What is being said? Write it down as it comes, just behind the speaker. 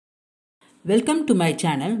Welcome to my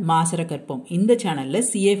channel Maasarakarpom. இந்த சேனல்ல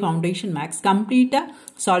CA Foundation Max கம்ப்ளீட்டா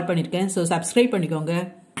சால்வ் பண்ணிருக்கேன். So subscribe பண்ணிக்கோங்க.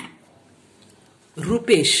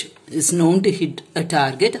 Rupesh is known to hit a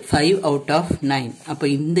target 5 out of 9. அப்ப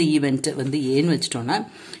இந்த ஈவென்ட் வந்து ஏன்னு வச்சிட்டோம்னா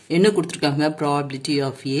என்ன கொடுத்திருக்காங்க? Probability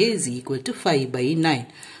of A is equal to 5 by 9.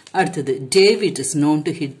 அடுத்தது David is known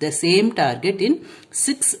to hit the same target in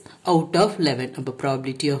 6 out of 11. அப்ப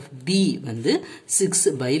probability of B வந்து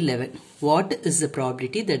 6 by 11. What is the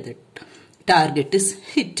probability that the target is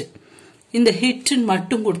hit? இந்த hit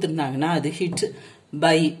மட்டும் கொடுத்திருந்தாங்கன்னா அது hit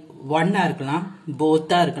by 1 இருக்கலாம்,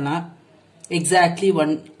 both இருக்கலாம், exactly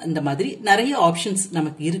 1 அந்த மாதிரி நிறைய ஆப்ஷன்ஸ்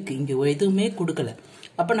நமக்கு இருக்கு. இங்க எதுவுமே கொடுக்கல.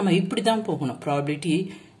 அப்ப நம்ம இப்படி தான் போகணும். probability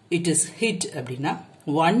it is hit அப்படின்னா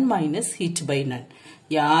 1 minus hit by none.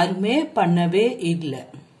 யாருமே பண்ணவே இல்லை.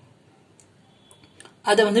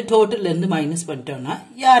 அதை வந்து டோட்டல்ல இருந்து மைனஸ் பண்ணிட்டோம்னா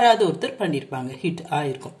யாராவது ஒருத்தர் பண்ணிருப்பாங்க, ஹிட்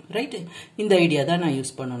ஆயிருக்கும். ரைட்? இந்த ஐடியா தான் நான்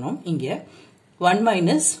யூஸ் பண்ணணும். இங்க 1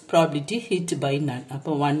 minus probability hit by none.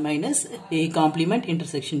 அப்போ 1 minus A complement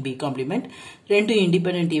intersection B complement. ரெண்டு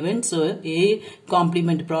independent events. So A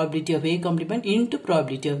complement probability of A complement into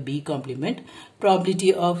probability of B complement.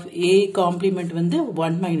 Probability of A complement வந்து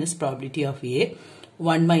 1 minus probability of A.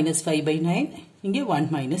 1 minus 5 by 9. இங்கே 1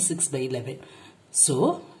 minus 6 by 11. So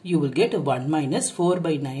you will get 1 minus 4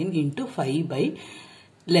 by 9 into 5 by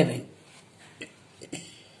 11.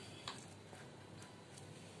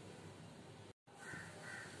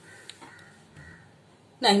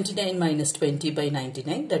 (99 minus 20 by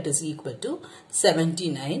 99) that is equal to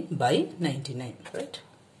 79 by 99. Right?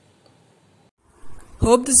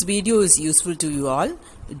 Hope this video is useful to you all.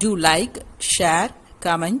 Do like, share,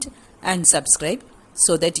 comment and subscribe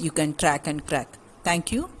so that you can track and crack. Thank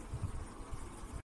you.